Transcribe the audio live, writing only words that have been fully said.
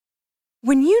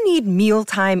When you need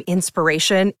mealtime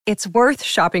inspiration, it's worth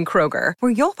shopping Kroger,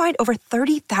 where you'll find over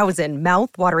 30,000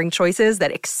 mouth-watering choices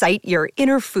that excite your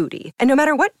inner foodie. And no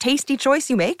matter what tasty choice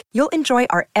you make, you'll enjoy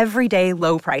our everyday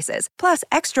low prices, plus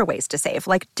extra ways to save,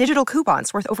 like digital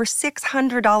coupons worth over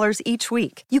 $600 each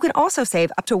week. You can also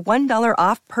save up to $1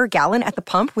 off per gallon at the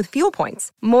pump with fuel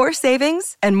points. More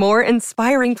savings and more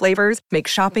inspiring flavors make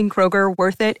shopping Kroger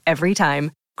worth it every time.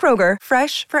 Kroger,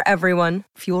 fresh for everyone.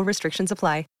 Fuel restrictions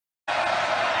apply.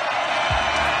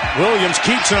 Williams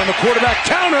keeps it on the quarterback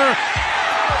counter.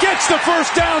 Gets the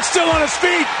first down, still on his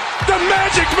feet. The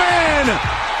Magic Man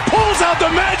pulls out the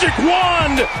magic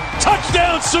wand.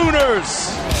 Touchdown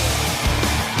Sooners.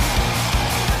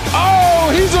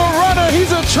 Oh, he's a runner.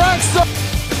 He's a track star.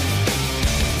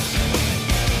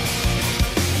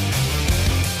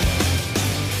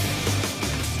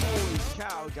 Holy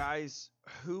cow, guys.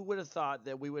 Who would have thought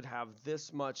that we would have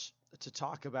this much to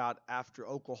talk about after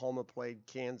Oklahoma played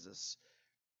Kansas?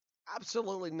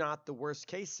 Absolutely not the worst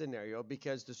case scenario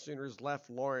because the Sooners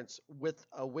left Lawrence with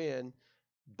a win,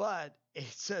 but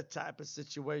it's a type of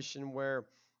situation where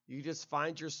you just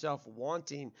find yourself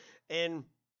wanting. And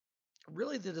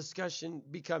really the discussion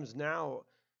becomes now,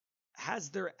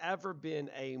 has there ever been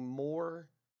a more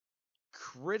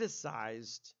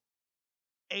criticized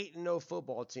 8-0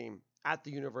 football team at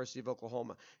the University of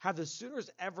Oklahoma? Have the Sooners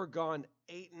ever gone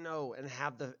 8-0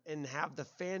 and have the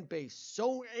fan base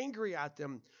so angry at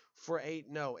them for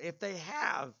 8-0? If they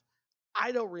have,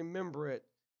 I don't remember it.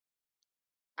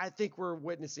 I think we're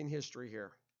witnessing history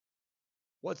here.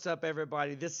 What's up,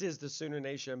 everybody? This is the Sooner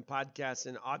Nation podcast,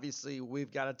 and obviously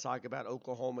we've got to talk about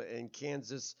Oklahoma and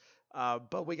Kansas,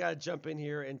 but we got to jump in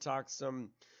here and talk a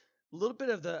little bit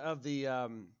of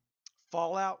the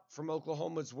fallout from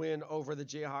Oklahoma's win over the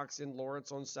Jayhawks in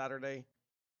Lawrence on Saturday.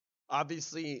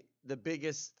 Obviously, the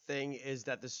biggest thing is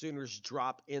that the Sooners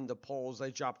drop in the polls. They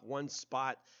drop one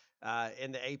spot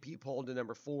in the AP poll to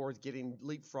number 4, getting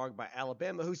leapfrogged by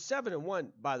Alabama, who's 7-1,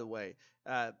 by the way.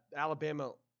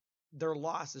 Alabama, their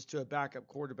loss is to a backup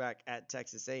quarterback at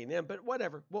Texas A&M, but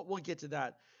whatever. We'll get to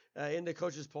that. In the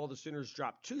coaches poll, the Sooners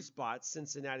drop 2 spots.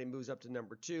 Cincinnati moves up to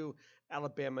number 2,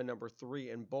 Alabama number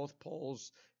 3 in both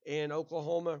polls, and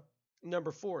Oklahoma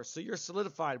number 4. So you're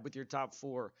solidified with your top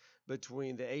 4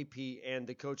 between the AP and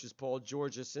the coaches poll: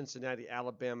 Georgia, Cincinnati,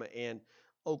 Alabama, and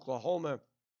Oklahoma.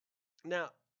 Now,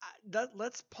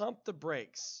 let's pump the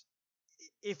brakes.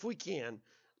 If we can,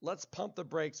 let's pump the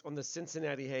brakes on the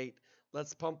Cincinnati hate.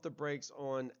 Let's pump the brakes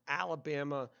on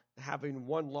Alabama having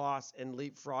one loss and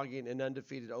leapfrogging an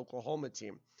undefeated Oklahoma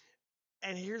team.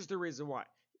 And here's the reason why.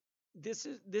 This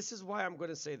is why I'm going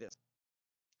to say this.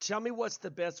 Tell me what's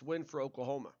the best win for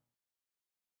Oklahoma.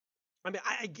 I mean,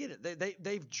 I get it.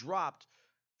 They've dropped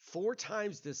 4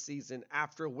 times this season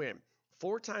after a win.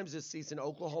 4 times this season,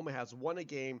 Oklahoma has won a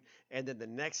game, and then the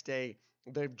next day,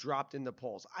 they've dropped in the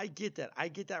polls. I get that. I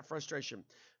get that frustration.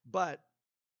 But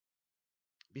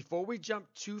before we jump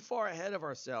too far ahead of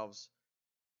ourselves,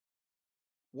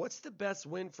 what's the best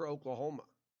win for Oklahoma?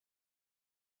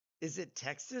 Is it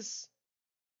Texas?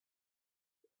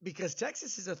 Because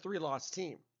Texas is a 3-loss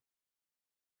team.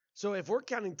 So if we're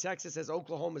counting Texas as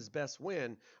Oklahoma's best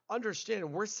win,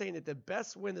 understand we're saying that the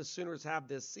best win the Sooners have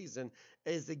this season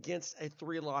is against a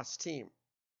 3-loss team.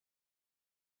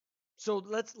 So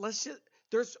let's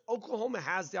just Oklahoma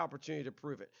has the opportunity to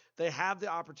prove it. They have the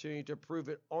opportunity to prove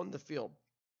it on the field.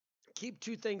 Keep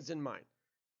 2 things in mind.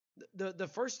 The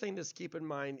first thing to keep in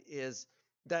mind is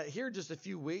that here in just a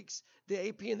few weeks, the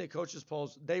AP and the coaches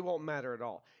polls, they won't matter at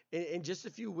all. In just a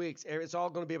few weeks, it's all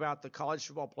going to be about the college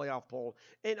football playoff poll.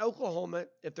 And Oklahoma,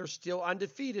 if they're still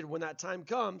undefeated when that time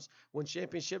comes, when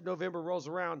championship November rolls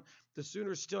around, the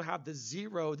Sooners still have the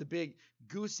 0, the big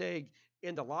goose egg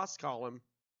in the loss column,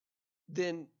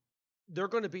 then they're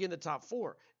going to be in the top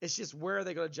 4. It's just where are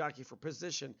they going to jockey for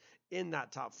position in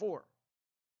that top 4.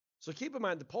 So keep in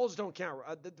mind, the polls don't count.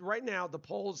 Right now, the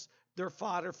polls, they're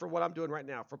fodder for what I'm doing right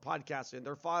now, for podcasting.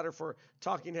 They're fodder for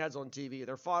talking heads on TV.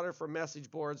 They're fodder for message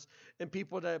boards and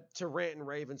people to rant and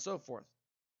rave and so forth.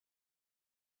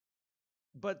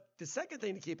 But the second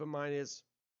thing to keep in mind is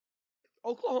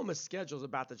Oklahoma's schedule is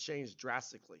about to change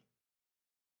drastically.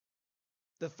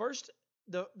 The first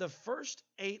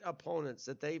 8 opponents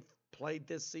that they've played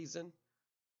this season,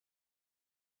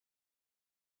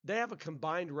 they have a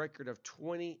combined record of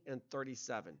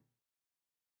 20-37.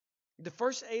 The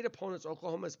first 8 opponents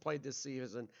Oklahoma has played this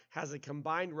season has a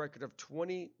combined record of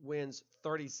 20 wins,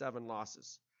 37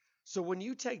 losses. So when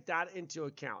you take that into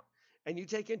account, and you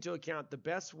take into account the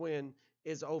best win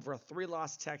is over a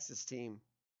 3-loss Texas team,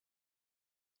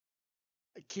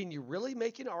 can you really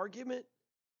make an argument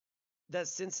that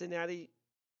Cincinnati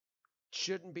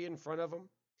shouldn't be in front of them?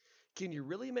 Can you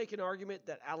really make an argument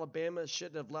that Alabama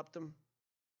shouldn't have left them?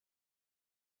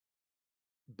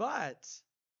 But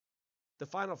the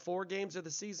final 4 games of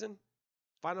the season,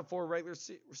 final 4 regular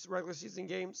season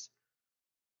games,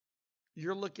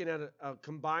 you're looking at a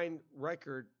combined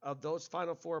record of those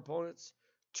final 4 opponents,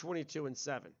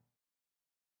 22-7.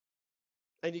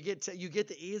 And you get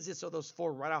the easiest of those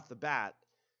 4 right off the bat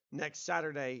next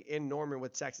Saturday in Norman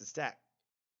with Texas Tech.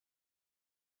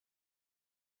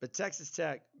 But Texas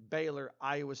Tech, Baylor,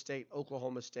 Iowa State,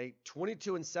 Oklahoma State,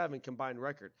 22-7 combined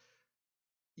record.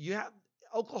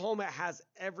 Oklahoma has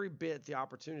every bit the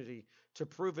opportunity to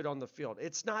prove it on the field.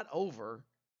 It's not over.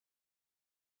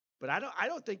 But I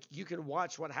don't think you can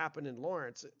watch what happened in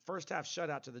Lawrence, first half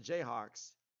shutout to the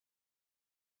Jayhawks.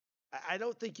 I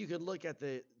don't think you can look at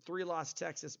the 3-loss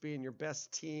Texas being your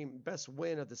best team, best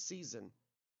win of the season.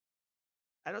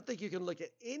 I don't think you can look at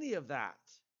any of that,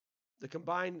 the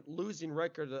combined losing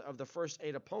record of the first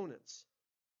 8 opponents.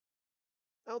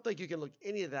 I don't think you can look at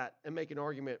any of that and make an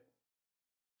argument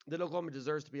that Oklahoma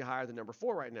deserves to be higher than number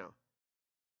 4 right now.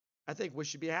 I think we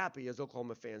should be happy as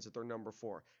Oklahoma fans that they're number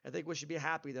 4. I think we should be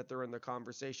happy that they're in the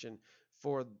conversation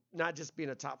for not just being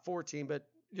a top 4 team, but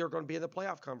you're going to be in the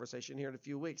playoff conversation here in a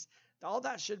few weeks. All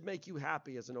that should make you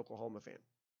happy as an Oklahoma fan.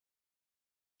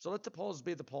 So let the polls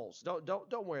be the polls.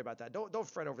 Don't worry about that. Don't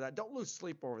fret over that. Don't lose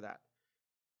sleep over that.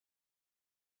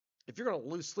 If you're going to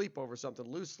lose sleep over something,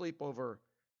 lose sleep over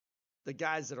the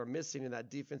guys that are missing in that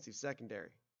defensive secondary.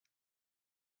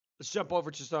 Let's jump over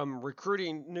to some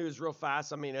recruiting news real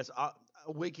fast. I mean, it's a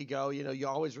week ago, you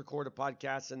always record a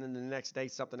podcast and then the next day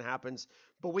something happens.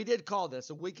 But we did call this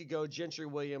a week ago. Gentry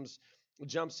Williams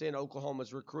jumps in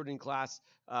Oklahoma's recruiting class.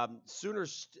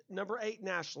 Sooners number 8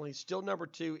 nationally, still number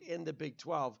 2 in the Big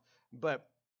 12, but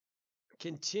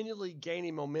continually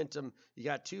gaining momentum. You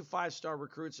got 2 5-star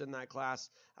recruits in that class.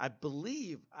 I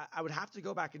believe I would have to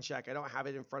go back and check. I don't have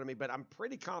it in front of me, but I'm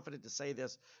pretty confident to say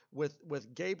this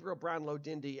with Gabriel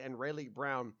Brown-Lodindi and Rayleigh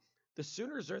Brown. The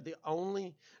Sooners are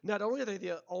not only are they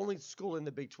the only school in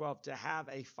the Big 12 to have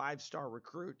a 5-star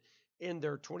recruit in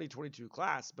their 2022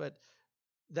 class, but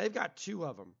they've got 2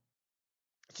 of them.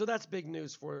 So that's big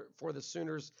news for the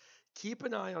Sooners. Keep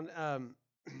an eye on,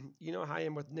 you know how I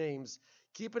am with names.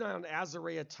 Keep an eye on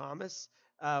Azariah Thomas,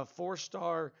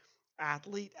 4-star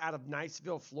athlete out of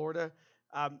Niceville, Florida.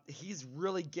 He's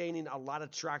really gaining a lot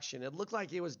of traction. It looked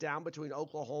like it was down between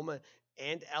Oklahoma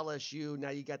and LSU. Now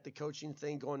you got the coaching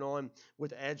thing going on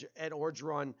with Ed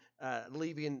Orgeron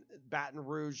leaving Baton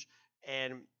Rouge,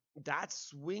 and that's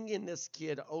swinging this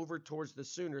kid over towards the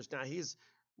Sooners. Now he's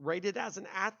rated as an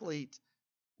athlete,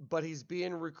 but he's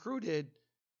being recruited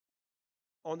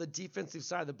on the defensive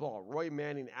side of the ball. Roy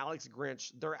Manning, Alex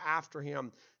Grinch, they're after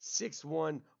him.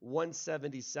 6'1",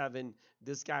 177.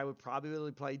 This guy would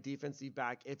probably play defensive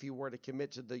back if he were to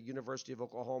commit to the University of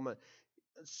Oklahoma.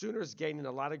 Sooners gaining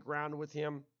a lot of ground with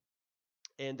him,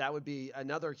 and that would be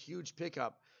another huge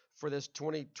pickup for this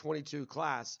 2022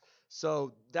 class.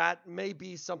 So that may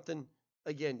be something,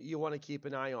 again, you want to keep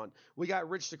an eye on. We got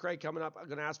Rich DeCray coming up. I'm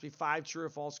going to ask me 5 true or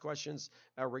false questions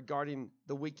regarding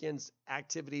the weekend's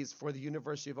activities for the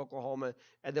University of Oklahoma,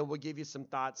 and then we'll give you some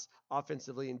thoughts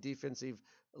offensively and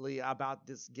defensively about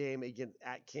this game again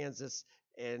at Kansas,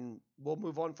 and we'll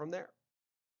move on from there.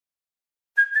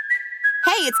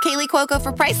 Hey, it's Kaylee Cuoco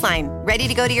for Priceline. Ready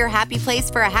to go to your happy place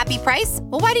for a happy price?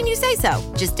 Well, why didn't you say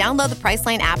so? Just download the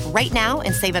Priceline app right now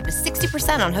and save up to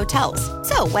 60% on hotels.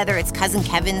 So whether it's Cousin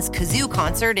Kevin's Kazoo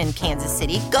Concert in Kansas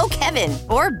City, go Kevin,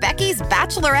 or Becky's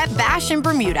Bachelorette Bash in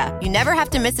Bermuda, you never have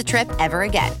to miss a trip ever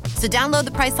again. So download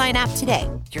the Priceline app today.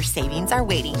 Your savings are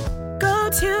waiting. Go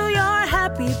to your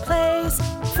happy place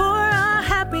for a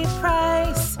happy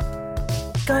price.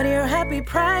 Go to your happy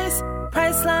price,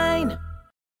 Priceline.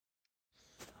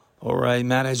 All right,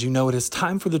 Matt, as you know, it is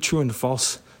time for the true and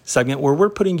false segment where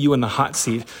we're putting you in the hot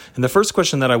seat. And the first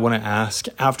question that I want to ask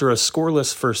after a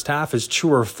scoreless first half is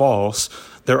true or false.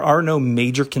 There are no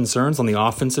major concerns on the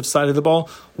offensive side of the ball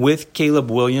with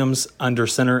Caleb Williams under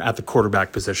center at the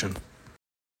quarterback position.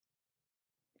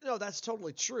 No, that's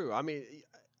totally true. I mean,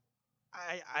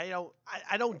 I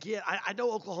don't get. I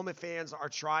know Oklahoma fans are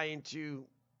trying to.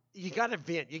 You got to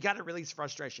vent. You got to release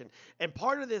frustration. And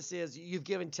part of this is you've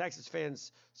given Texas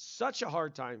fans such a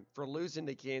hard time for losing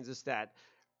to Kansas that,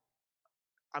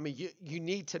 I mean, you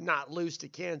need to not lose to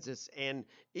Kansas. And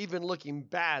even looking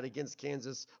bad against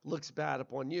Kansas looks bad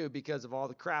upon you because of all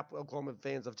the crap Oklahoma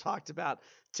fans have talked about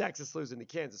Texas losing to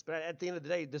Kansas. But at the end of the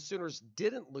day, the Sooners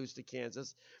didn't lose to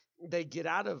Kansas. They get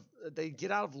out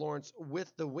of Lawrence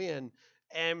with the win.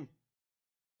 And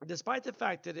despite the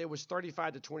fact that it was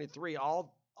 35-23,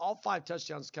 all 5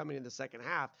 touchdowns coming in the second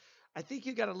half. I think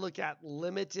you got to look at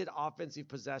limited offensive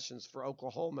possessions for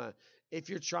Oklahoma if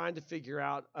you're trying to figure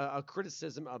out a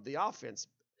criticism of the offense.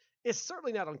 It's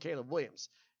certainly not on Caleb Williams.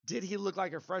 Did he look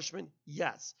like a freshman?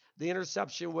 Yes. The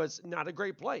interception was not a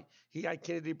great play. He had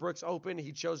Kennedy Brooks open.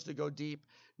 He chose to go deep.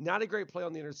 Not a great play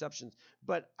on the interceptions.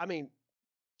 But, I mean,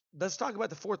 let's talk about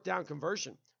the 4th down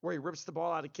conversion where he rips the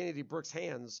ball out of Kennedy Brooks'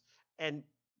 hands. And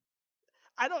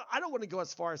I don't want to go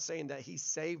as far as saying that he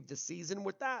saved the season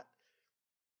with that,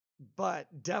 but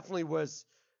definitely was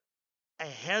a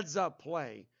heads-up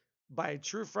play by a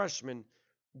true freshman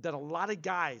that a lot of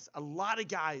guys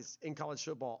in college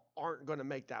football aren't going to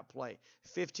make that play.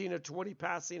 15 of 20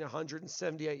 passing,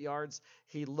 178 yards.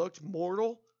 He looked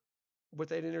mortal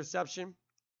with an interception.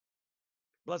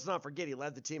 But let's not forget, he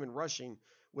led the team in rushing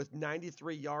with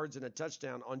 93 yards and a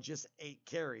touchdown on just 8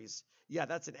 carries. Yeah,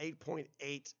 that's an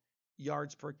 8.8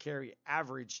 yards per carry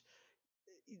average.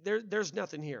 There's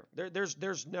nothing here.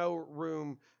 There's no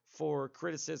room for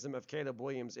criticism of Caleb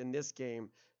Williams in this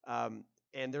game.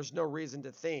 And there's no reason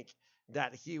to think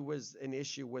that he was an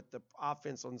issue with the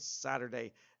offense on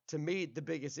Saturday. To me, the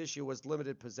biggest issue was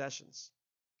limited possessions.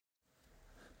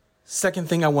 Second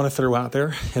thing I want to throw out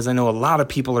there is I know a lot of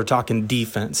people are talking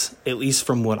defense, at least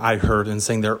from what I heard, and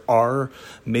saying there are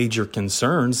major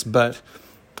concerns, but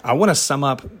I want to sum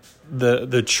up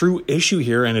the true issue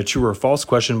here in a true or false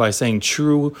question by saying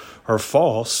true or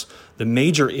false. The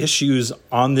major issues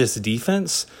on this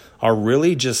defense are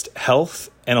really just health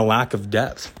and a lack of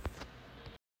depth.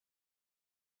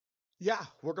 Yeah,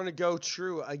 we're going to go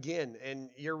true again,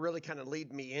 and you're really kind of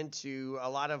leading me into a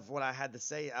lot of what I had to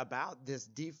say about this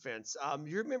defense.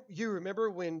 You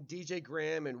remember when DJ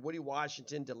Graham and Woody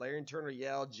Washington, Delarian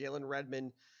Turner-Yell, Jalen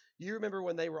Redmond, you remember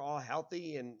when they were all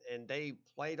healthy and they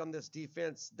played on this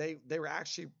defense? They were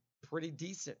actually pretty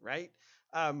decent, right?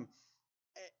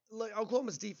 Look,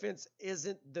 Oklahoma's defense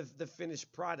isn't the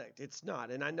finished product. It's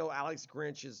not. And I know Alex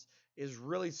Grinch is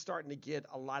really starting to get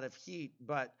a lot of heat,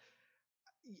 but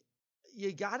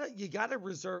you gotta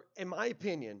reserve, in my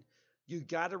opinion, you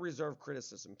gotta reserve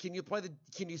criticism. Can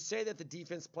you say that the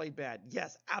defense played bad?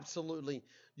 Yes, absolutely.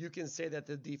 You can say that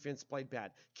the defense played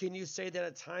bad. Can you say that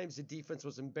at times the defense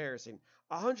was embarrassing?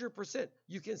 100%.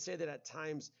 You can say that at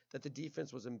times that the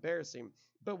defense was embarrassing.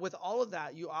 But with all of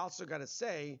that, you also got to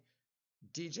say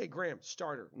DJ Graham,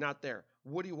 starter, not there.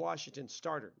 Woody Washington,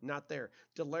 starter, not there.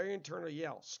 Delarian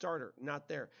Turner-Yell, starter, not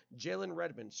there. Jalen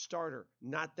Redmond, starter,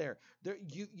 not there.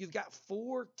 You've got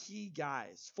 4 key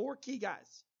guys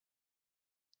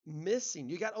missing.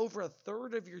 You got over a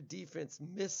third of your defense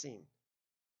missing.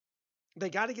 They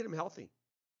got to get them healthy.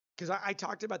 Because I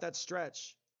talked about that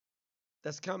stretch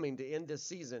that's coming to end this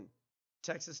season.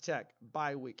 Texas Tech,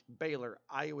 bye week, Baylor,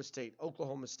 Iowa State,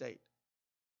 Oklahoma State.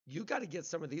 You got to get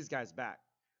some of these guys back.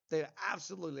 They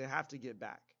absolutely have to get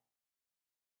back.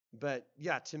 But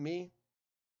yeah, to me,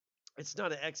 it's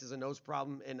not an X's and O's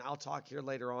problem. And I'll talk here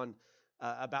later on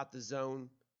about the zone.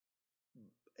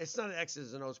 It's not an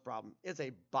X's and O's problem. It's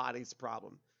a bodies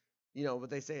problem. You know, what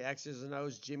they say, X's and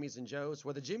O's, Jimmys and Joes.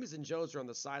 Well, the Jimmys and Joes are on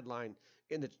the sideline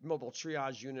in the mobile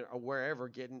triage unit or wherever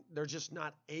they're just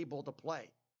not able to play.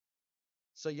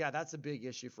 So yeah, that's a big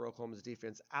issue for Oklahoma's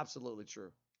defense. Absolutely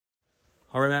true.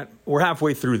 All right, Matt, we're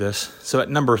halfway through this. So at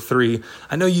number 3,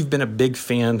 I know you've been a big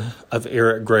fan of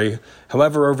Eric Gray.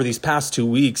 However, over these past 2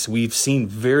 weeks, we've seen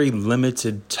very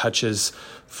limited touches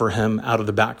for him out of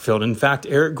the backfield. In fact,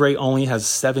 Eric Gray only has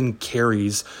 7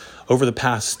 carries over the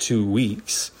past 2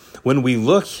 weeks. When we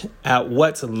look at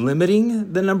what's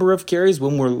limiting the number of carries,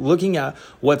 when we're looking at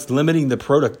what's limiting the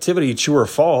productivity, true or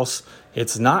false,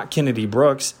 it's not Kennedy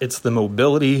Brooks. It's the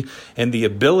mobility and the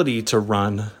ability to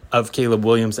run of Caleb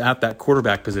Williams at that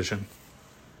quarterback position.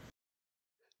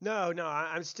 No,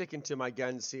 I'm sticking to my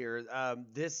guns here.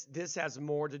 This has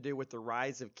more to do with the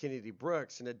rise of Kennedy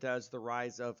Brooks than it does the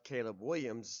rise of Caleb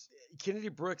Williams. Kennedy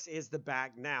Brooks is the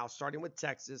back now, starting with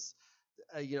Texas.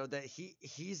 That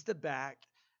he's the back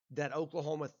that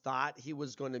Oklahoma thought he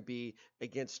was going to be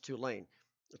against Tulane.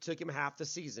 It took him half the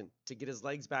season to get his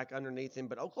legs back underneath him,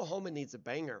 but Oklahoma needs a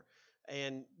banger,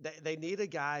 and they need a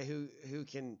guy who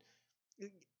can.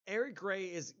 Eric Gray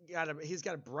he's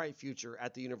got a bright future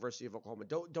at the University of Oklahoma.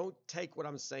 Don't take what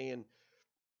I'm saying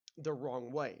the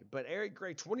wrong way, but Eric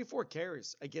Gray, 24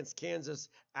 carries against Kansas,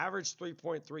 averaged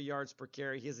 3.3 yards per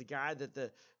carry. He's a guy that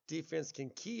the defense can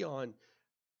key on.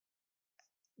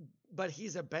 But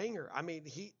he's a banger. I mean,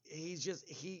 he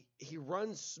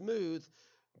runs smooth,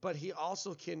 but he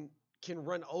also can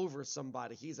run over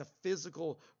somebody. He's a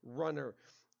physical runner.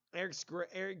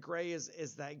 Eric Gray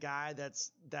is that guy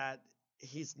that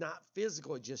he's not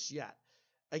physical just yet.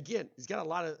 again, he's got a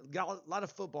lot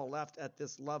of football left at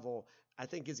this level. I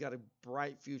think he's got a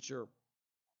bright future.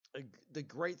 The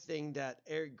great thing that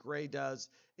Eric Gray does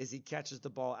is he catches the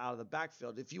ball out of the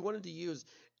backfield. If you wanted to use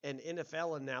an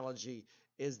NFL analogy,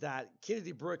 is that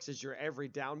Kennedy Brooks is your every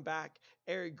down back,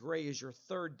 Eric Gray is your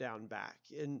third down back,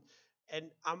 and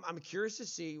I'm curious to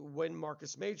see when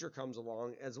Marcus Major comes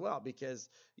along as well, because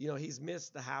he's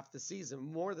missed half the season,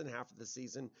 more than half of the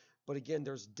season. But again,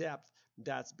 there's depth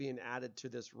that's being added to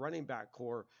this running back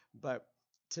core. But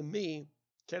to me,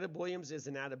 Caleb Williams is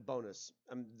an added bonus.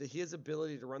 His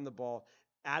ability to run the ball,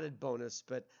 added bonus.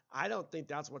 But I don't think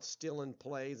that's what's still in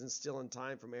plays and still in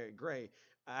time from Eric Gray.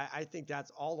 I think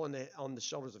that's all on the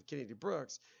shoulders of Kennedy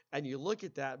Brooks. And you look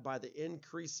at that by the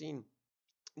increasing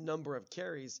number of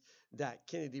carries that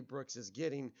Kennedy Brooks is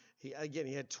getting. He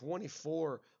had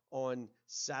 24 on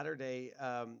Saturday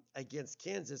against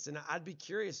Kansas. And I'd be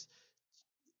curious,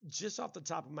 just off the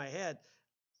top of my head,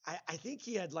 I think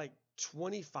he had like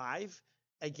 25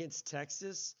 against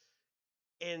Texas.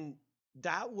 And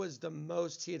that was the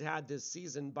most he had this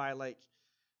season by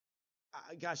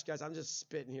gosh, guys, I'm just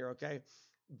spitting here, okay?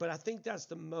 But I think that's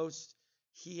the most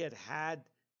he had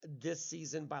this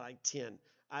season by like 10.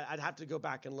 I'd have to go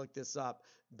back and look this up.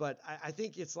 But I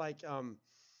think it's I'm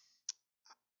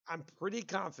pretty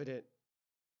confident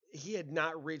he had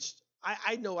not reached,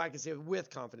 I know I can say it with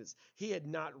confidence, he had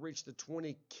not reached the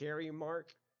 20 carry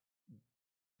mark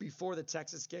before the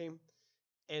Texas game.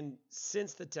 And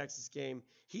since the Texas game,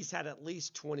 he's had at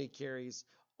least 20 carries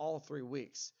all 3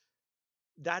 weeks.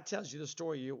 That tells you the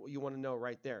story you want to know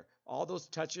right there. All those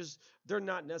touches, they're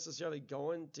not necessarily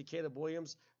going to Caleb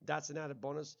Williams. That's an added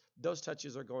bonus. Those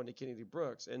touches are going to Kennedy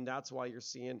Brooks, and that's why you're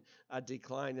seeing a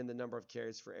decline in the number of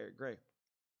carries for Eric Gray.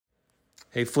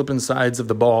 Hey, flipping sides of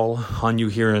the ball on you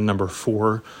here in number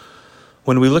 4.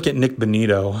 When we look at Nick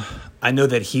Bonitto, I know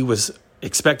that he was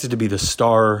expected to be the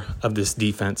star of this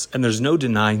defense, and there's no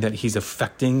denying that he's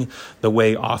affecting the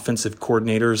way offensive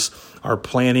coordinators are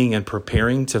planning and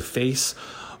preparing to face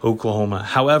Oklahoma.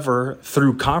 However,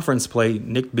 through conference play,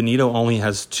 Nick Bonitto only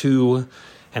has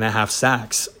 2.5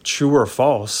 sacks. True or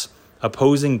false?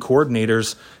 Opposing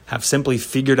coordinators have simply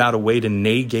figured out a way to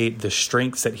negate the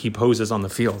strengths that he poses on the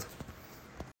field.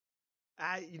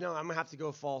 I'm gonna have to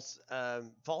go false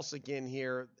again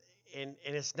here, and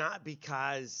it's not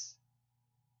because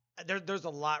there's a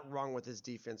lot wrong with his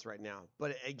defense right now.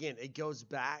 But again, it goes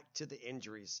back to the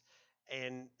injuries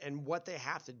and what they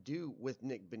have to do with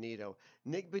Nick Bonitto.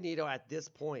 Nick Bonitto at this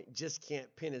point just can't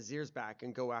pin his ears back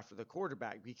and go after the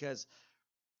quarterback, because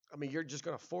you're just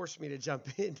going to force me to jump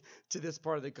in to this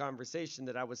part of the conversation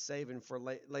that I was saving for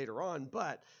later on.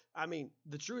 But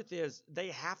the truth is they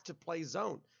have to play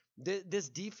zone. This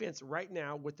defense right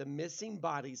now, with the missing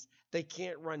bodies, they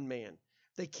can't run man.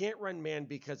 They can't run man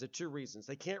because of 2 reasons.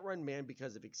 They can't run man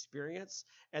because of experience,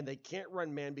 and they can't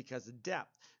run man because of depth.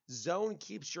 Zone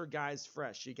keeps your guys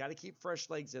fresh. You got to keep fresh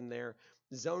legs in there.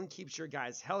 Zone keeps your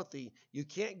guys healthy. You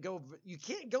can't go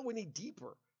any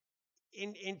deeper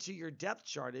into your depth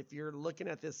chart if you're looking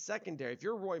at this secondary. If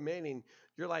you're Roy Manning,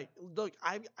 you're like, look,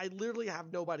 I literally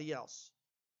have nobody else.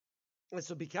 And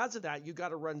so because of that, you got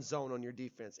to run zone on your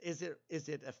defense. Is it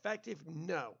effective?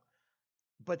 No.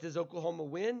 But does Oklahoma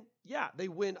win? Yeah, they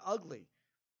win ugly.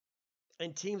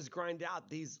 And teams grind out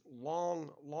these long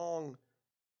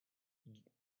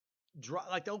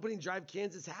like the opening drive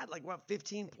Kansas had,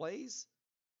 15 plays?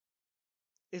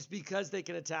 It's because they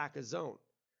can attack a zone.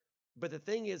 But the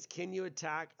thing is, can you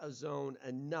attack a zone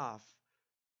enough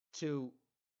to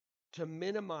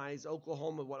minimize what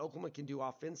Oklahoma can do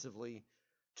offensively,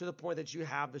 to the point that you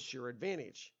have the sure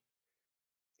advantage?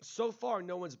 So far,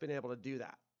 no one's been able to do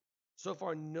that. So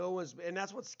far, no one's, and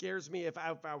that's what scares me. If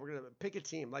I were going to pick a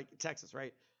team like Texas,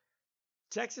 right?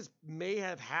 Texas may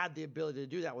have had the ability to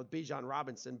do that with Bijan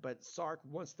Robinson, but Sark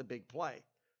wants the big play.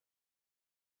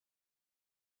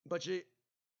 But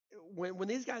when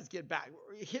these guys get back,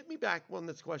 hit me back on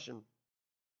this question.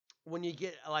 When you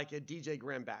get like a DJ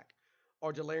Graham back,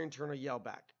 or Delarian Turner-Yell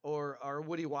back, or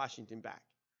Woody Washington back,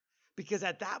 because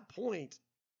at that point,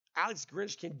 Alex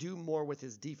Grinch can do more with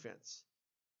his defense.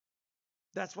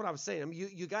 That's what I was saying.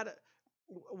 You gotta,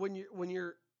 when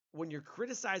you're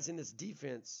criticizing this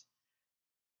defense,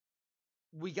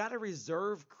 we gotta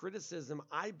reserve criticism,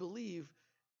 I believe,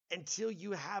 until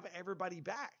you have everybody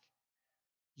back.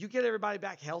 You get everybody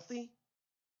back healthy,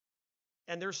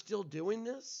 and they're still doing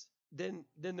this, then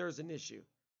there's an issue.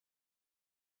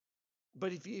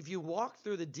 But if you walk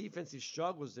through the defensive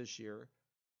struggles this year,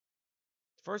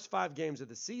 first 5 games of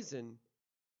the season,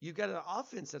 you've got an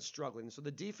offense that's struggling. So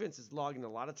the defense is logging a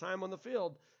lot of time on the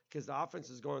field because the offense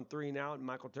is going 3 and out and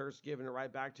Michael Turks giving it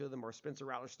right back to them, or Spencer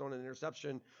Rattler's throwing an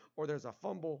interception, or there's a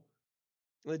fumble.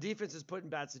 And the defense is put in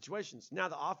bad situations. Now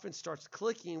the offense starts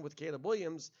clicking with Caleb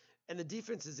Williams and the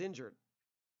defense is injured.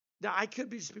 Now, I could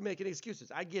just be making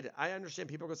excuses. I get it. I understand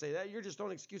people are going to say that you're just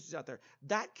throwing excuses out there.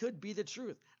 That could be the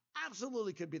truth.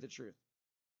 Absolutely could be the truth.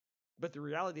 But the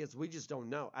reality is we just don't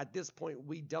know. At this point,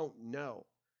 we don't know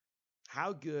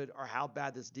how good or how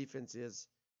bad this defense is,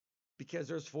 because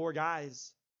there's 4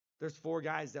 guys. There's 4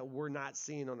 guys that we're not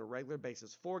seeing on a regular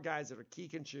basis. 4 guys that are key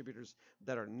contributors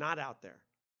that are not out there.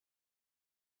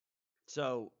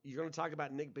 So you're going to talk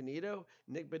about Nick Bonitto.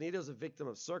 Nick Bonitto's a victim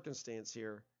of circumstance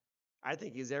here. I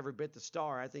think he's every bit the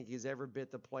star. I think he's every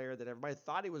bit the player that everybody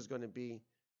thought he was going to be.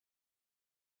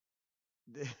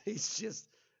 He's just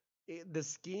the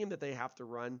scheme that they have to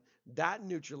run that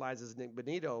neutralizes Nick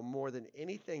Bonitto more than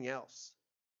anything else.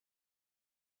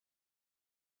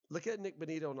 Look at Nick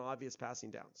Bonitto on obvious passing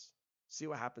downs. See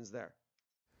what happens there.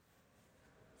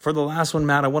 For the last one,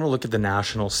 Matt, I want to look at the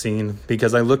national scene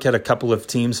because I look at a couple of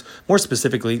teams, more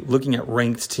specifically looking at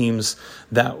ranked teams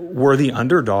that were the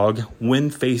underdog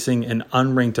when facing an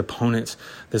unranked opponent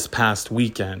this past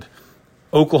weekend.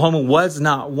 Oklahoma was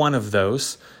not one of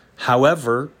those.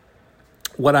 However,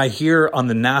 what I hear on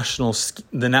the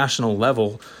national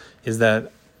level is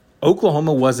that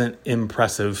Oklahoma wasn't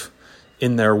impressive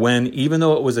in their win, even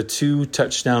though it was a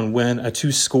 2-touchdown win, a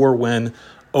 2-score win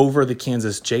over the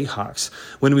Kansas Jayhawks.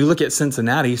 When we look at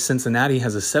Cincinnati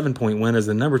has a 7-point win as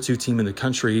the number 2 team in the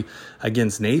country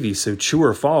against Navy. So true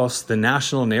or false, the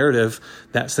national narrative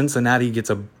that Cincinnati gets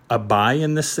a bye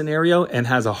in this scenario and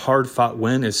has a hard-fought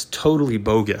win is totally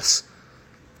bogus.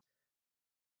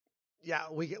 Yeah,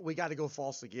 we got to go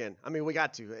false again. I mean, we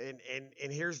got to.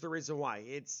 And here's the reason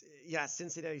why.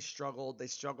 Cincinnati struggled. They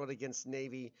struggled against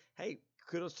Navy. Hey,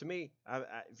 kudos to me.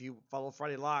 If you follow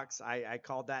Friday Locks, I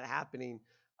called that happening.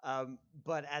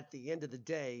 But at the end of the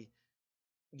day,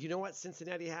 you know what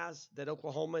Cincinnati has that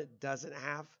Oklahoma doesn't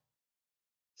have?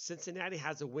 Cincinnati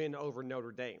has a win over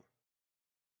Notre Dame.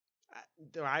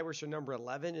 The Irish are number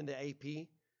 11 in the AP.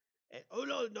 And,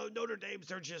 no, Notre Dame's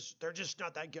they're just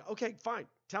not that good. Okay, fine.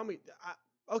 Tell me.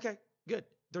 Okay, good.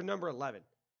 They're number 11.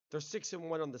 They're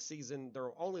 6-1 on the season. Their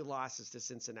only loss is to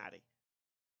Cincinnati.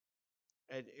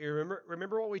 And you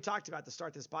remember what we talked about to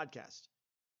start this podcast.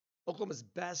 Oklahoma's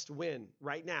best win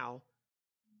right now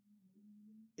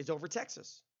is over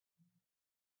Texas.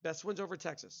 Best win's over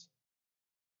Texas.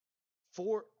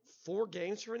 4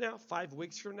 games from now, 5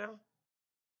 weeks from now,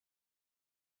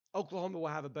 Oklahoma will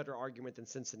have a better argument than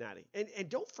Cincinnati. And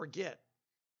don't forget,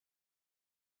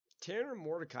 Tanner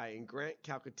Mordecai and Grant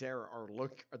Calcaterra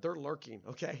they're lurking,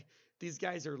 okay? These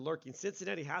guys are lurking.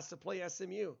 Cincinnati has to play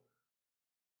SMU.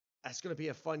 That's going to be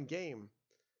a fun game.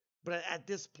 But at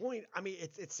this point, I mean,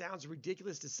 it sounds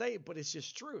ridiculous to say, but it's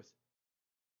just truth.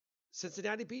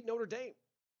 Cincinnati beat Notre Dame.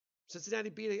 Cincinnati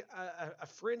beat a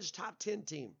fringe top 10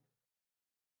 team.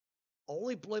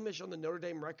 Only blemish on the Notre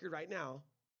Dame record right now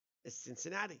is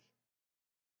Cincinnati.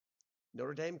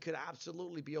 Notre Dame could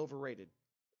absolutely be overrated.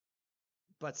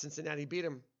 But Cincinnati beat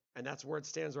them, and that's where it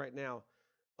stands right now.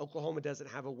 Oklahoma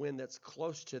doesn't have a win that's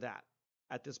close to that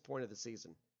at this point of the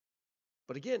season.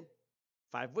 But again,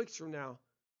 5 weeks from now,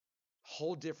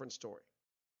 whole different story.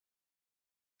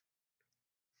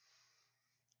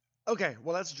 Okay,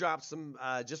 well, let's drop some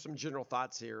general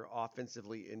thoughts here,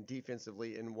 offensively and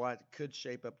defensively, in what could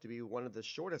shape up to be one of the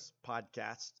shortest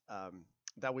podcasts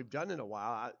that we've done in a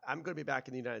while. I'm going to be back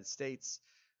in the United States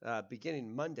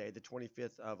beginning Monday, the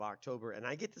 25th of October, and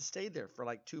I get to stay there for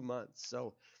like 2 months.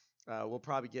 So we'll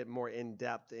probably get more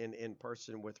in-depth in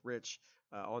person with Rich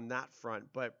on that front.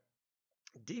 But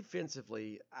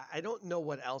defensively, I don't know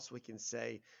what else we can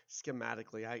say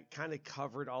schematically. I kind of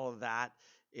covered all of that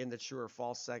in the true or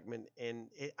false segment, and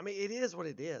it is what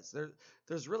it is.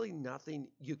 There's really nothing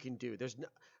you can do. There's no.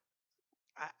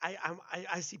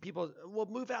 I see people. Well,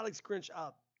 move Alex Grinch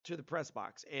up to the press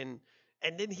box, and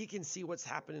then he can see what's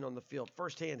happening on the field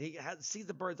firsthand. He sees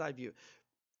the bird's eye view.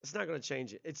 It's not going to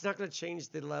change it. It's not going to change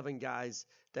the 11 guys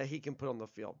that he can put on the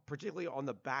field, particularly on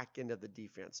the back end of the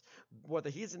defense.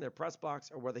 Whether he's in their press box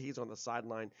or whether he's on the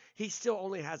sideline, he still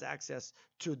only has access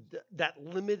to that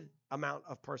limited amount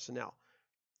of personnel.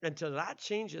 Until that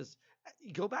changes,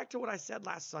 go back to what I said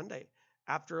last Sunday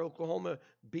after Oklahoma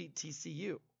beat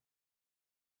TCU.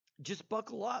 Just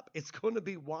buckle up. It's going to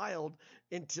be wild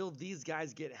until these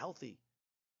guys get healthy.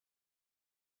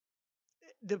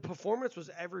 The performance was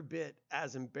every bit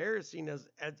as embarrassing as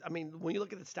when you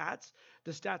look at the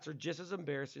stats are just as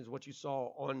embarrassing as what you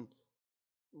saw on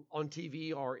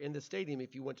TV or in the stadium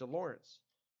if you went to Lawrence.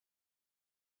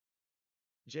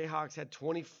 Jayhawks had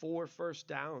 24 first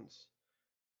downs,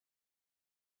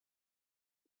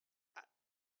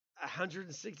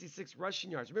 166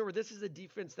 rushing yards. Remember, this is a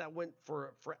defense that went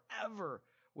for forever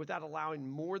without allowing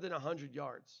more than 100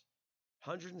 yards.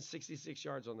 166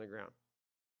 yards on the ground.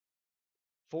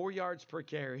 4 yards per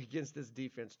carry against this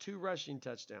defense. 2 rushing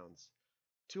touchdowns.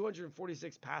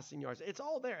 246 passing yards. It's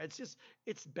all there.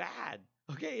 It's bad.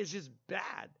 Okay, it's just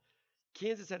bad.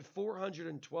 Kansas had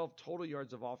 412 total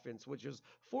yards of offense, which is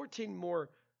 14 more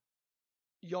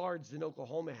yards than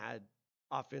Oklahoma had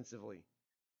offensively.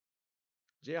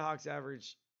 Jayhawks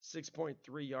averaged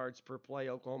 6.3 yards per play,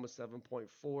 Oklahoma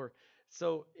 7.4.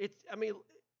 So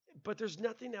but there's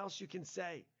nothing else you can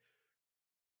say.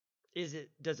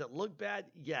 Does it look bad?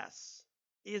 Yes.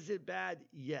 Is it bad?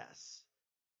 Yes.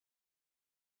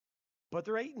 But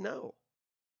they're 8-0.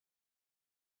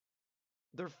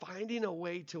 They're finding a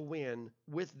way to win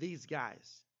with these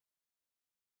guys.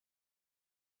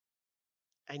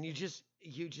 And you just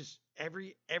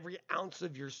every ounce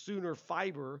of your Sooner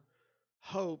fiber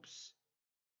hopes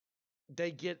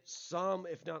they get some,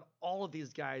 if not all of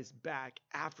these guys back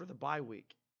after the bye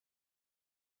week.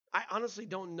 I honestly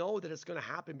don't know that it's going to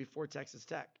happen before Texas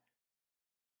Tech.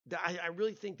 I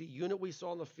really think the unit we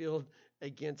saw on the field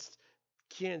against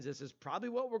Kansas is probably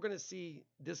what we're going to see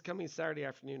this coming Saturday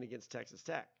afternoon against Texas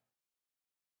Tech.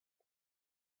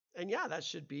 And yeah, that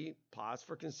should be pause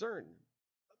for concern.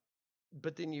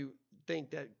 But then you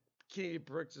think that Kennedy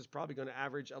Brooks is probably going to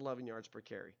average 11 yards per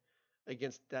carry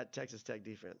against that Texas Tech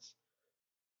defense.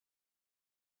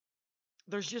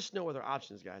 There's just no other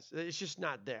options, guys. It's just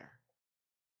not there.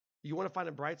 You want to find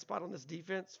a bright spot on this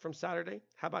defense from Saturday?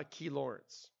 How about Key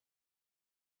Lawrence?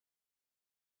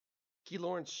 Key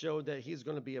Lawrence showed that he's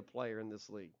going to be a player in this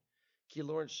league. Key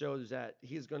Lawrence shows that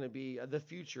he's going to be the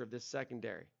future of this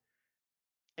secondary.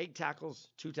 8 tackles,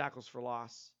 2 tackles for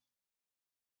loss.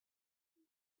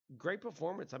 Great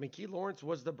performance. I mean, Key Lawrence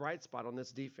was the bright spot on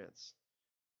this defense.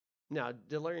 Now,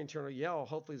 Delarian Turner-Yell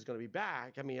hopefully is going to be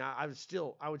back. I mean, I would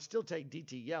still take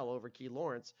DT Yell over Key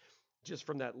Lawrence, just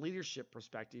from that leadership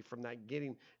perspective, from that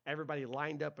getting everybody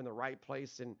lined up in the right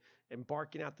place and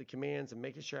barking out the commands and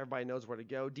making sure everybody knows where to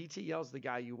go. DT Yell's the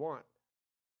guy you want.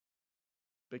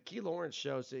 But Key Lawrence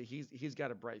shows that he's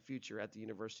got a bright future at the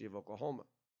University of Oklahoma.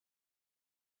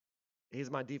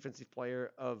 He's my defensive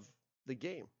player of the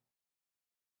game.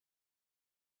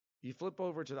 You flip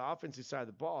over to the offensive side of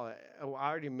the ball. I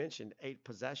already mentioned 8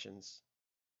 possessions.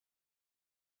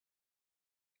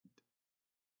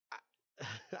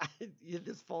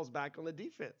 This falls back on the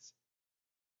defense.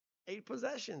 8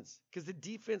 possessions because the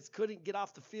defense couldn't get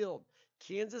off the field.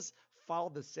 Kansas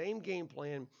followed the same game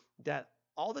plan that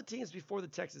all the teams before the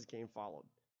Texas game followed.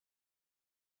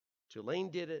 Tulane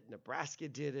did it. Nebraska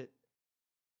did it.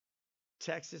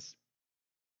 Texas,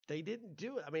 they didn't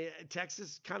do it. I mean,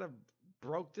 Texas kind of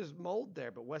broke this mold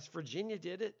there, but West Virginia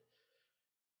did it.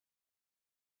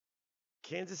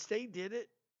 Kansas State did it.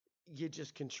 You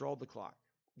just controlled the clock.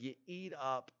 You eat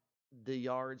up the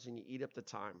yards and you eat up the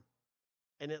time.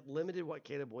 And it limited what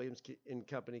Caleb Williams and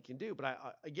company can do. But I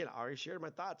already shared my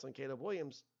thoughts on Caleb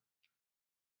Williams.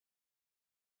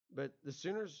 But the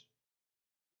Sooners,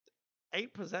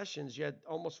 8 possessions, you had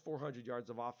almost 400 yards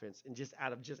of offense and just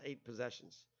out of just 8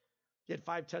 possessions. You had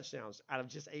 5 touchdowns out of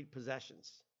just 8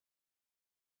 possessions.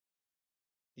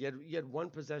 You had 1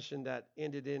 possession that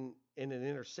ended in an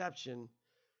interception.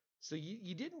 So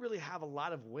you didn't really have a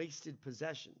lot of wasted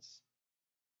possessions.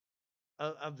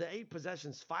 Of the 8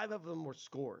 possessions, 5 of them were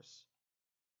scores.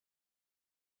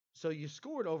 So you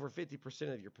scored over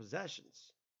 50% of your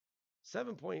possessions.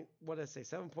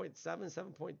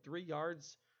 7.3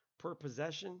 yards per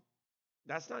possession.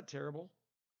 That's not terrible.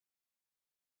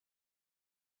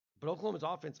 But Oklahoma's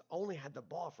offense only had the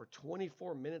ball for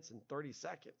 24 minutes and 30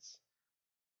 seconds.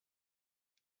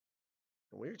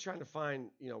 And when you're trying to find,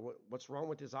 what's wrong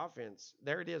with this offense,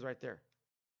 there it is right there.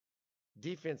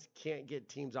 Defense can't get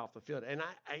teams off the field. And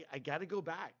I got to go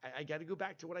back. I got to go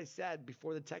back to what I said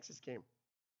before the Texas game.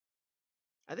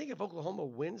 I think if Oklahoma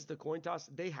wins the coin toss,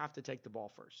 they have to take the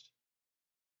ball first.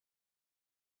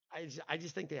 I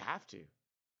just think they have to.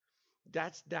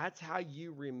 That's how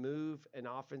you remove an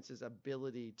offense's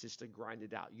ability just to grind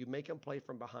it out. You make them play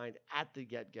from behind at the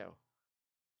get-go.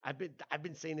 I've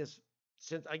been saying this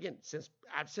since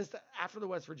after the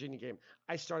West Virginia game.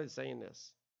 I started saying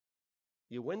this.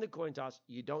 You win the coin toss,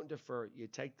 you don't defer, you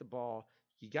take the ball.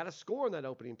 You got to score on that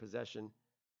opening possession,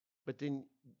 but then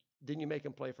you make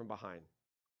them play from behind.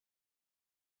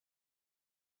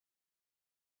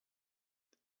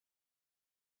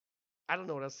 I don't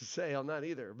know what else to say on that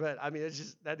either, but I mean,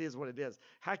 that is what it is.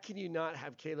 How can you not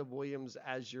have Caleb Williams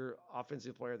as your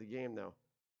offensive player of the game, though?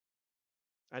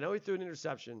 I know he threw an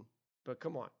interception, but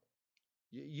come on.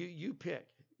 You pick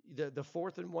the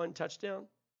 4th and 1 touchdown,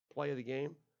 play of the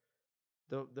game.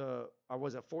 Or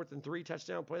was it 4th and 3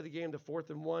 touchdown, play of the game? The 4th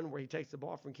and 1 where he takes the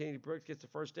ball from Kennedy Brooks, gets the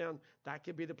first down. That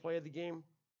could be the play of the game.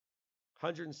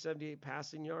 178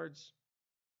 passing yards,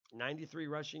 93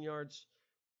 rushing yards,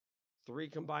 3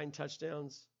 combined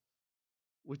touchdowns.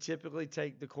 We typically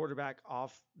take the quarterback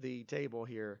off the table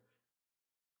here,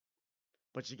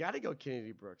 but you got to go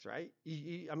Kennedy Brooks, right?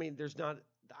 I mean, there's not.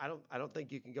 I don't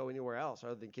think you can go anywhere else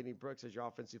other than Kennedy Brooks as your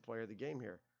offensive player of the game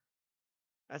here.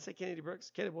 I say Kennedy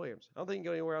Brooks, Caleb Williams. I don't think you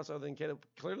can go anywhere else other than Caleb.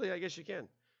 Clearly, I guess you can.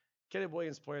 Caleb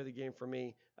Williams, player of the game for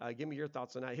me. Give me your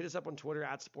thoughts on that. Hit us up on Twitter,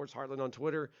 @SportsHeartland on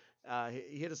Twitter.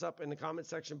 Hit us up in the comment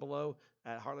section below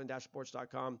at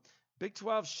heartland-sports.com. Big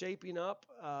 12 shaping up.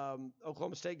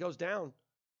 Oklahoma State goes down.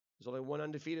 There's only one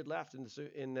undefeated left,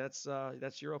 and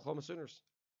that's your Oklahoma Sooners.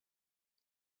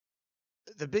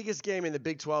 The biggest game in the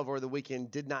Big 12 over the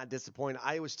weekend did not disappoint.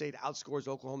 Iowa State outscores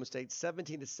Oklahoma State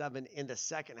 17-7 in the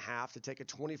second half to take a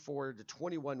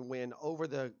 24-21 win over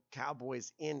the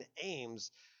Cowboys in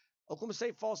Ames. Oklahoma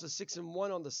State falls to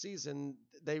 6-1 on the season.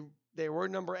 They were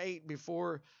number 8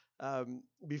 before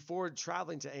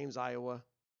traveling to Ames, Iowa,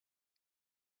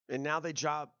 and now they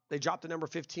dropped to number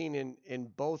 15 in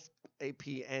both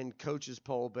AP and coaches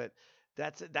poll. But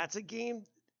that's a game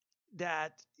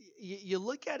that you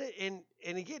look at it,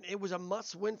 and again, it was a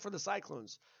must-win for the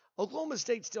Cyclones. Oklahoma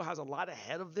State still has a lot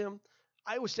ahead of them.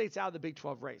 Iowa State's out of the Big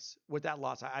 12 race with that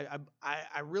loss.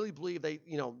 I really believe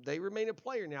they remain a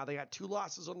player now. They got 2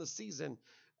 losses on the season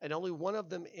and only one of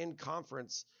them in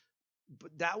conference.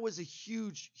 But that was a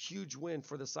huge, huge win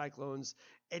for the Cyclones,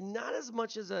 and not as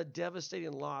much as a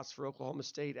devastating loss for Oklahoma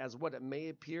State as what it may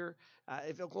appear.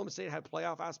 If Oklahoma State had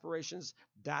playoff aspirations,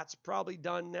 that's probably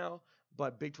done now.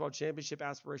 But Big 12 championship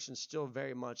aspirations still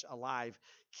very much alive.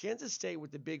 Kansas State with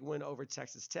the big win over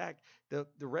Texas Tech. The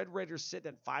Red Raiders sit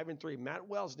at 5-3. Matt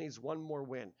Wells needs one more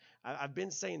win. I've been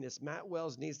saying this. Matt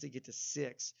Wells needs to get to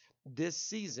 6 this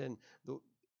season. The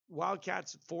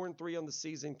Wildcats 4-3 on the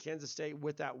season. Kansas State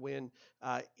with that win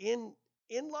in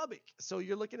Lubbock. So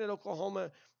you're looking at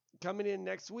Oklahoma coming in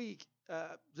next week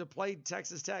to play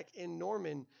Texas Tech in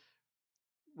Norman.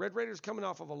 Red Raiders coming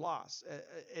off of a loss,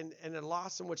 and a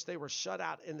loss in which they were shut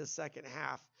out in the second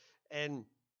half. And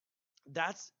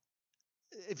that's,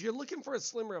 if you're looking for a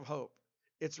slimmer of hope,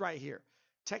 it's right here.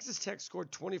 Texas Tech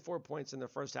scored 24 points in the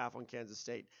first half on Kansas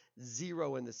State,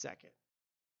 0 in the second.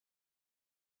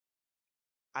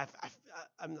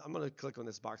 I'm going to click on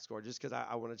this box score just because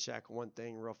I want to check one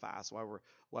thing real fast while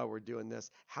we're doing this.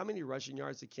 How many rushing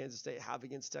yards did Kansas State have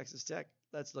against Texas Tech?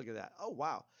 Let's look at that. Oh,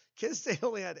 wow. Kansas State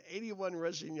only had 81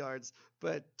 rushing yards,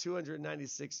 but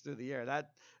 296 through the air.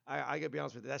 That I got to be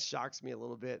honest with you, that shocks me a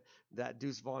little bit that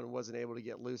Deuce Vaughn wasn't able to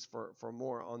get loose for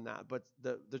more on that. But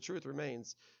the truth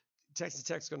remains, Texas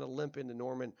Tech's going to limp into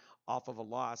Norman off of a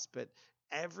loss, but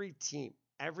every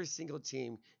single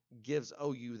team gives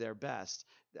OU their best.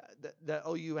 The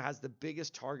OU has the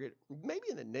biggest target, maybe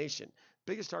in the nation,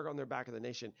 biggest target on their back of the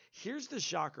nation. Here's the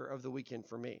shocker of the weekend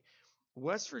for me.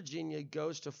 West Virginia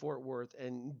goes to Fort Worth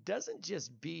and doesn't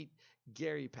just beat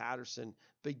Gary Patterson,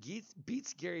 but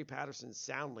beats Gary Patterson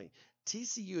soundly.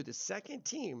 TCU, the second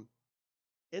team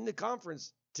in the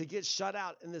conference to get shut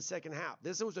out in the second half.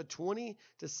 This was a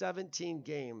 20-17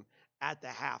 game at the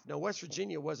half. Now, West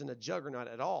Virginia wasn't a juggernaut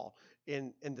at all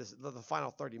in the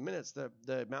final 30 minutes.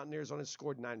 The Mountaineers only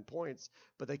scored 9 points,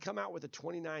 but they come out with a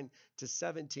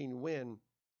 29-17 win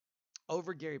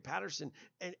over Gary Patterson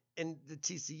and the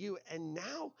TCU. And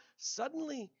now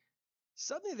suddenly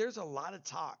there's a lot of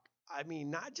talk. I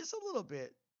mean, not just a little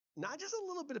bit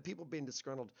of people being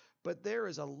disgruntled, but there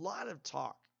is a lot of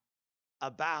talk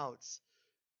about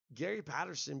Gary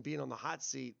Patterson being on the hot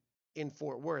seat in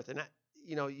Fort Worth. And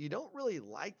you don't really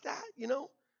like that,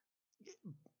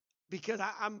 because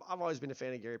I've always been a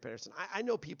fan of Gary Patterson. I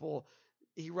know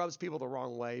he rubs people the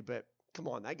wrong way, but come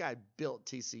on, that guy built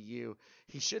TCU.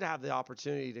 He should have the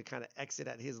opportunity to kind of exit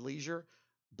at his leisure,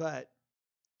 but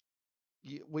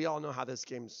we all know how this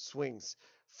game swings.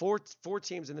 Four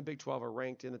teams in the Big 12 are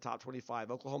ranked in the top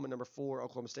 25. Oklahoma number 4,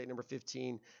 Oklahoma State number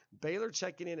 15, Baylor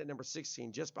checking in at number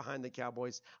 16, just behind the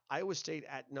Cowboys, Iowa State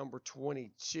at number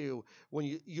 22.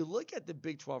 When you look at the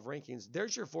Big 12 rankings,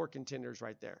 there's your 4 contenders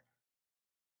right there.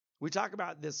 We talk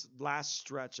about this last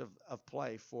stretch of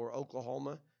play for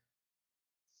Oklahoma.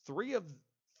 Three of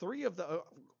the,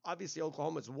 obviously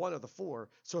Oklahoma is one of the 4.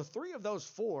 So 3 of those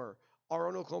 4 are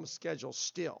on Oklahoma's schedule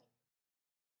still.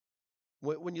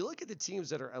 When you look at the teams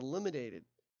that are eliminated,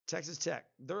 Texas Tech,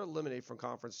 they're eliminated from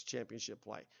conference championship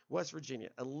play. West Virginia,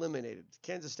 eliminated.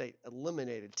 Kansas State,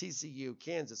 eliminated. TCU,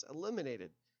 Kansas, eliminated.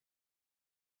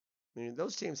 I mean,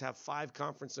 those teams have 5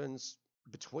 conference wins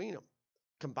between them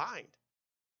combined.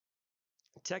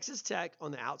 Texas Tech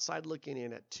on the outside looking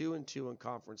in at 2-2 in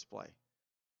conference play.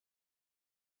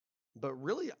 But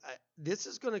really, this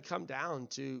is going to come down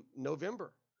to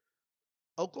November.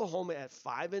 Oklahoma at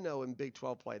 5-0 in Big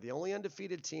 12 play. The only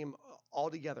undefeated team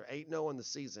altogether, 8-0 in the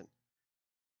season.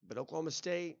 But Oklahoma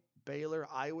State, Baylor,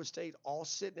 Iowa State, all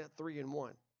sitting at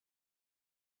 3-1.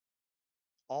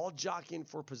 All jockeying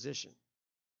for position.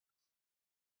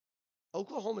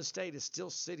 Oklahoma State is still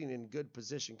sitting in good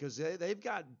position because they've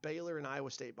got Baylor and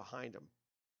Iowa State behind them.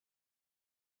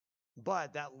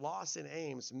 But that loss in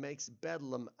Ames makes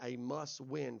Bedlam a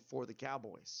must-win for the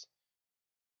Cowboys.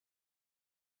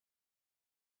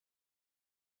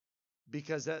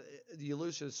 Because you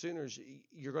lose to the Sooners,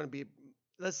 you're going to be,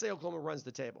 let's say Oklahoma runs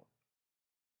the table.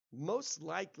 Most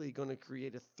likely going to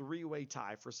create a 3-way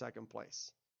tie for second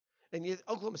place. And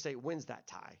Oklahoma State wins that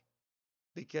tie.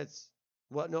 Because,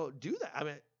 well, no, do that. I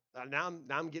mean, now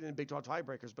I'm getting into Big 12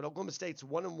 tiebreakers, but Oklahoma State's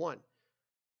 1-1.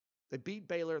 They beat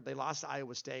Baylor. They lost to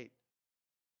Iowa State.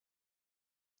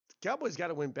 The Cowboys got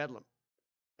to win Bedlam.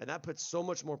 And that puts so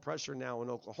much more pressure now on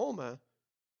Oklahoma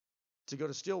to go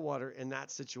to Stillwater in that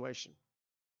situation.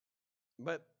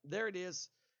 But there it is.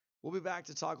 We'll be back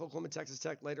to talk Oklahoma, Texas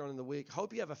Tech later on in the week.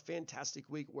 Hope you have a fantastic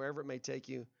week wherever it may take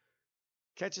you.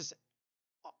 Catch us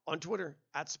on Twitter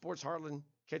at Sports Heartland.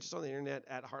 Catch us on the internet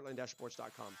at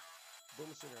heartland-sports.com.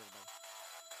 Boomer sooner, everybody.